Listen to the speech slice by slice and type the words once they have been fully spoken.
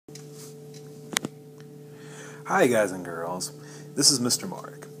Hi guys and girls, this is Mr.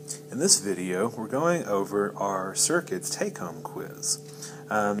 Marek. In this video we're going over our circuits take-home quiz.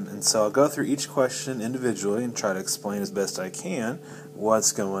 And so I'll go through each question individually and try to explain as best I can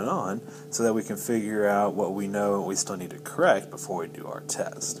what's going on so that we can figure out what we know and what we still need to correct before we do our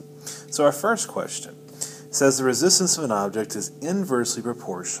test. So our first question says the resistance of an object is inversely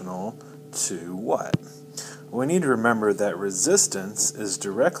proportional to what? We need to remember that resistance is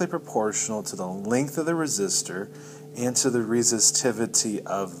directly proportional to the length of the resistor and to the resistivity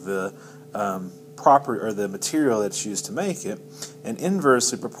of the the material that's used to make it, and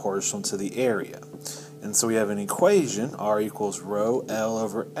inversely proportional to the area. And so we have an equation, R equals rho L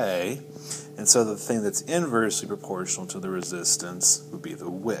over A, and so the thing that's inversely proportional to the resistance would be the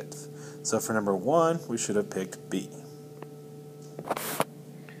width. So for number 1, we should have picked B.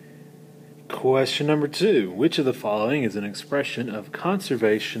 Question number 2. Which of the following is an expression of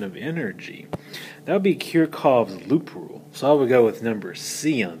conservation of energy? That would be Kirchhoff's loop rule. So I would go with number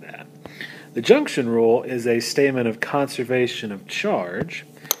C on that. The junction rule is a statement of conservation of charge,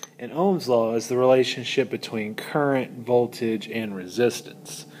 and Ohm's law is the relationship between current, voltage, and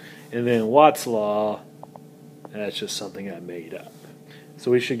resistance. And then Watt's law, that's just something I made up. So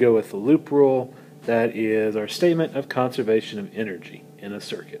we should go with the loop rule. That is our statement of conservation of energy in a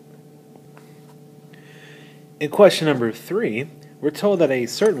circuit. In question number 3, we're told that a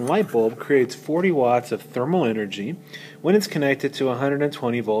certain light bulb creates 40 watts of thermal energy when it's connected to a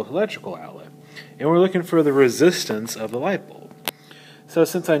 120 volt electrical outlet. And we're looking for the resistance of the light bulb. So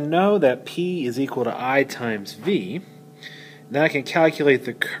since I know that P is equal to I times V, then I can calculate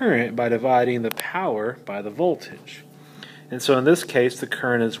the current by dividing the power by the voltage. And so in this case, the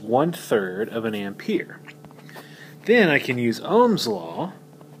current is 1/3 of an ampere. Then I can use Ohm's law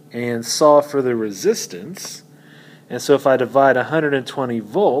and solve for the resistance. And so if I divide 120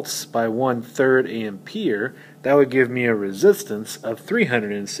 volts by 1/3 ampere, that would give me a resistance of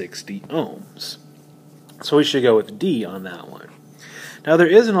 360 ohms. So we should go with D on that one. Now there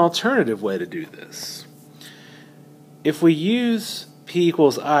is an alternative way to do this. If we use P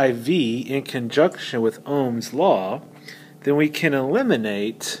equals IV in conjunction with Ohm's law, then we can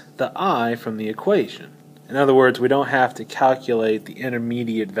eliminate the I from the equation. In other words, we don't have to calculate the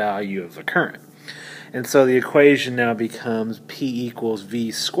intermediate value of the current. And so the equation now becomes P equals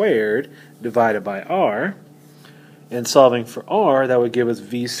V squared divided by R. And solving for R, that would give us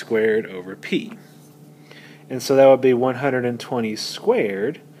V squared over P. And so that would be 120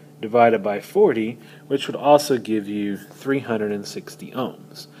 squared divided by 40, which would also give you 360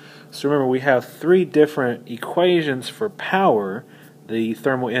 ohms. So remember, we have 3 different equations for power, the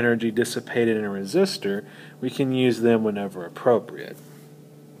thermal energy dissipated in a resistor. We can use them whenever appropriate.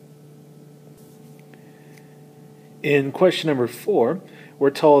 In question number 4,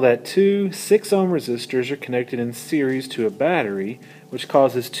 we're told that 2 6-ohm resistors are connected in series to a battery, which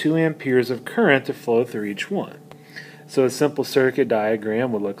causes 2 amperes of current to flow through each one. So a simple circuit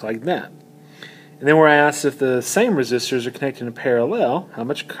diagram would look like that. And then we're asked if the same resistors are connected in parallel, how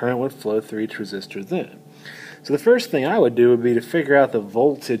much current would flow through each resistor then. So the first thing I would do would be to figure out the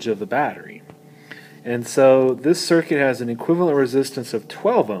voltage of the battery. And so this circuit has an equivalent resistance of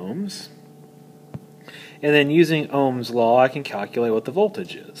 12 ohms. And then using Ohm's law, I can calculate what the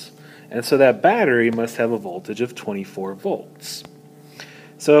voltage is. And so that battery must have a voltage of 24 volts.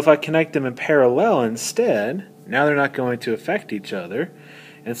 So if I connect them in parallel instead, now they're not going to affect each other.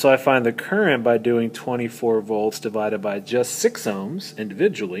 And so I find the current by doing 24 volts divided by just 6 ohms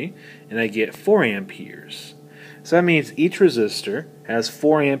individually, and I get 4 amperes. So that means each resistor has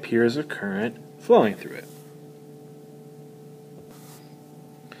 4 amperes of current flowing through it.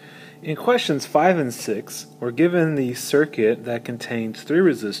 In questions 5 and 6, we're given the circuit that contains 3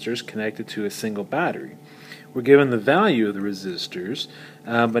 resistors connected to a single battery. We're given the value of the resistors,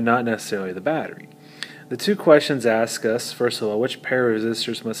 but not necessarily the battery. The 2 questions ask us, first of all, which pair of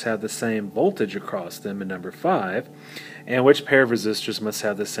resistors must have the same voltage across them in number 5, and which pair of resistors must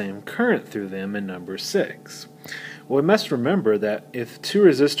have the same current through them in number 6. Well, we must remember that if 2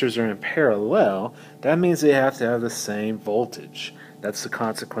 resistors are in parallel, that means they have to have the same voltage. That's the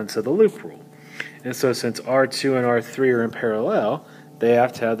consequence of the loop rule. And so since R2 and R3 are in parallel, they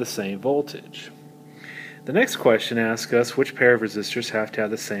have to have the same voltage. The next question asks us which pair of resistors have to have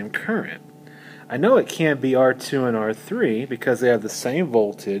the same current. I know it can't be R2 and R3 because they have the same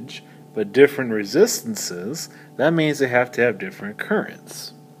voltage but different resistances. That means they have to have different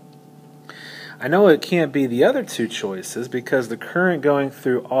currents. I know it can't be the other 2 choices because the current going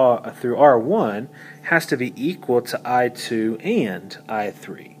through R1 has to be equal to I2 and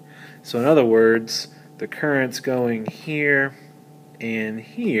I3. So in other words, the currents going here and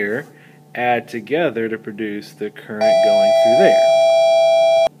here add together to produce the current going through there.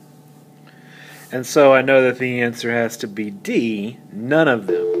 And so I know that the answer has to be D. None of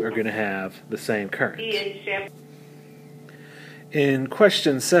them are going to have the same current. In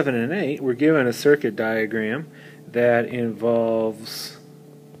questions 7 and 8, we're given a circuit diagram that involves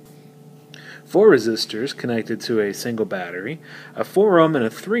 4 resistors connected to a single battery, a 4 ohm and a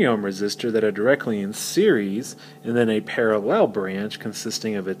 3 ohm resistor that are directly in series, and then a parallel branch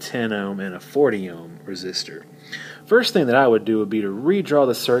consisting of a 10 ohm and a 40 ohm resistor. First thing that I would do would be to redraw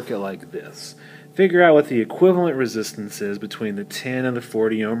the circuit like this. Figure out what the equivalent resistance is between the 10 and the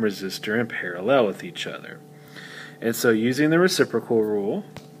 40 ohm resistor in parallel with each other. And so using the reciprocal rule,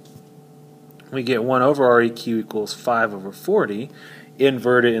 we get 1 over Req equals 5 over 40,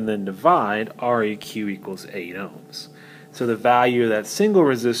 invert it and then divide, Req equals 8 ohms. So the value of that single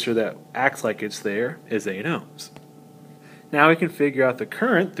resistor that acts like it's there is 8 ohms. Now we can figure out the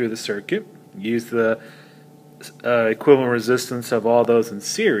current through the circuit, use the equivalent resistance of all those in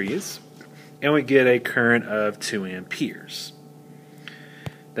series, and we get a current of 2 amperes.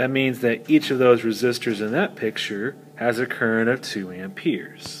 That means that each of those resistors in that picture has a current of 2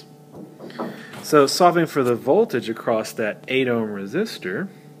 amperes. So solving for the voltage across that 8 ohm resistor,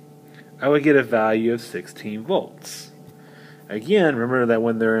 I would get a value of 16 volts. Again, remember that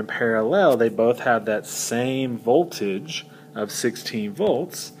when they're in parallel, they both have that same voltage of 16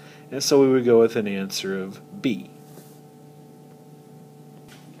 volts, and so we would go with an answer of B.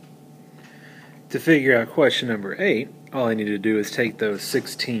 To figure out question number 8, all I need to do is take those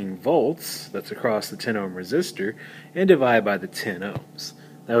 16 volts, that's across the 10 ohm resistor, and divide by the 10 ohms.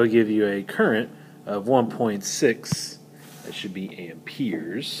 That would give you a current of 1.6, that should be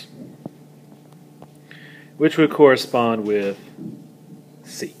amperes, which would correspond with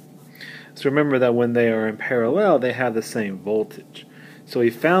C. So remember that when they are in parallel, they have the same voltage. So we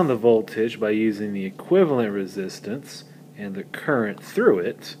found the voltage by using the equivalent resistance and the current through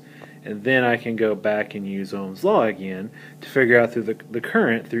it, and then I can go back and use Ohm's law again to figure out through the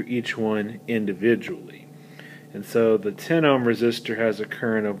current through each one individually. And so the 10 ohm resistor has a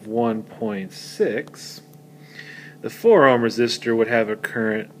current of 1.6. The 4 ohm resistor would have a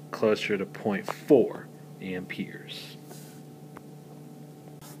current closer to 0.4 amperes.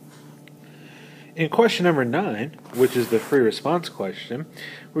 In question number 9, which is the free response question,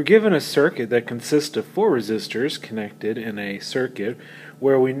 we're given a circuit that consists of 4 resistors connected in a circuit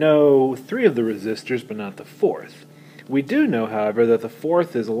where we know 3 of the resistors but not the 4th. We do know, however, that the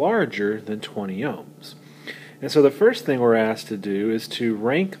 4th is larger than 20 ohms. And so the first thing we're asked to do is to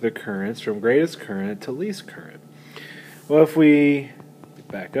rank the currents from greatest current to least current. Well, if we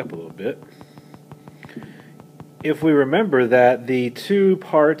back up a little bit, if we remember that the 2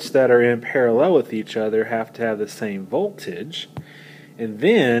 parts that are in parallel with each other have to have the same voltage, and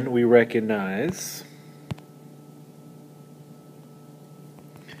then we recognize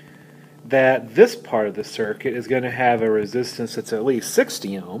that this part of the circuit is going to have a resistance that's at least 60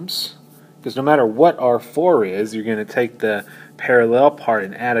 ohms, because no matter what R4 is, you're going to take the parallel part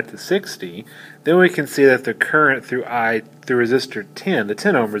and add it to 60, then we can see that the current through resistor 10, the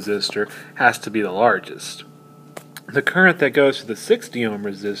 10 ohm resistor, has to be the largest. The current that goes to the 60 ohm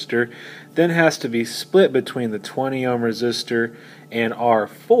resistor then has to be split between the 20 ohm resistor and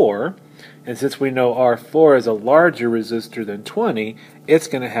R4, and since we know R4 is a larger resistor than 20, it's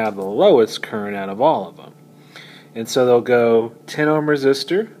going to have the lowest current out of all of them. And so they'll go 10 ohm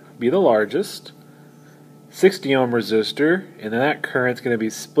resistor, be the largest, 60 ohm resistor, and then that current's going to be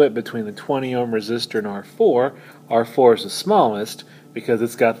split between the 20 ohm resistor and R4. R4 is the smallest because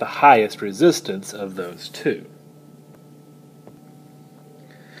it's got the highest resistance of those two.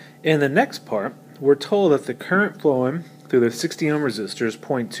 In the next part, we're told that the current flowing through the 60 ohm resistor is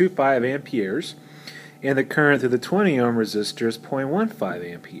 0.25 amperes, and the current through the 20 ohm resistor is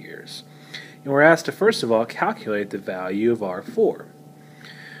 0.15 amperes. And we're asked to first of all calculate the value of R4.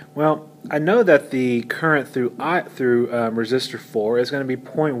 Well, I know that the current through resistor 4 is going to be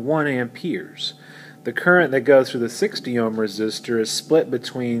 0.1 amperes. The current that goes through the 60 ohm resistor is split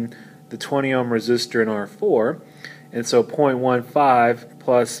between the 20 ohm resistor and R4, and so 0.15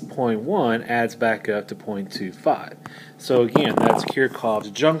 plus 0.1 adds back up to 0.25. So again, that's Kirchhoff's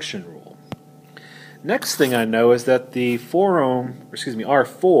junction rule. Next thing I know is that the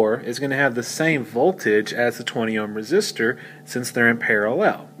R4 is going to have the same voltage as the 20 ohm resistor since they're in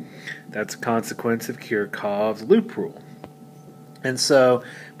parallel. That's a consequence of Kirchhoff's loop rule. And so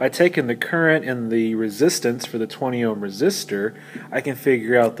by taking the current and the resistance for the 20 ohm resistor, I can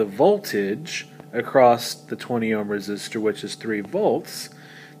figure out the voltage across the 20 ohm resistor, which is 3 volts.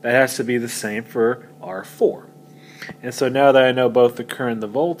 That has to be the same for R4. And so now that I know both the current and the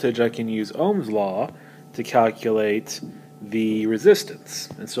voltage, I can use Ohm's law to calculate the resistance.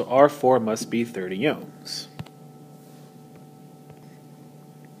 And so R4 must be 30 ohms.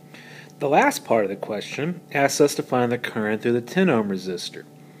 The last part of the question asks us to find the current through the 10 ohm resistor.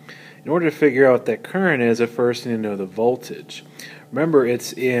 In order to figure out what that current is, I first need to know the voltage. Remember,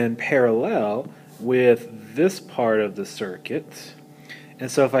 it's in parallel with this part of the circuit. And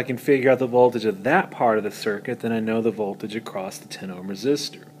so if I can figure out the voltage of that part of the circuit, then I know the voltage across the 10 ohm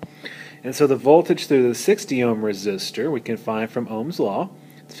resistor. And so the voltage through the 60 ohm resistor we can find from Ohm's law.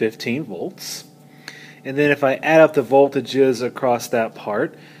 It's 15 volts. And then if I add up the voltages across that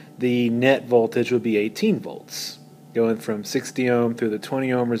part, the net voltage would be 18 volts. Going from 60 ohm through the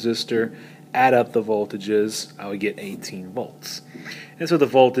 20 ohm resistor, add up the voltages, I would get 18 volts. And so the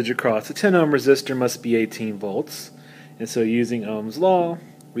voltage across the 10 ohm resistor must be 18 volts. And so using Ohm's law,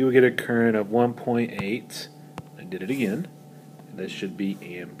 we would get a current of 1.8, I did it again, that should be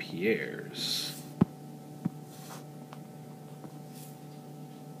amperes.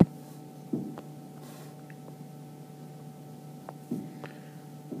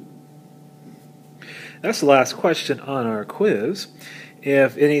 That's the last question on our quiz.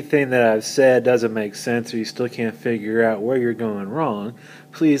 If anything that I've said doesn't make sense or you still can't figure out where you're going wrong,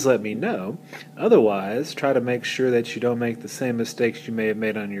 please let me know. Otherwise, try to make sure that you don't make the same mistakes you may have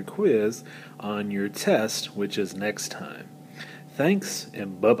made on your quiz on your test, which is next time. Thanks,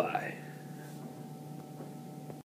 and bye-bye.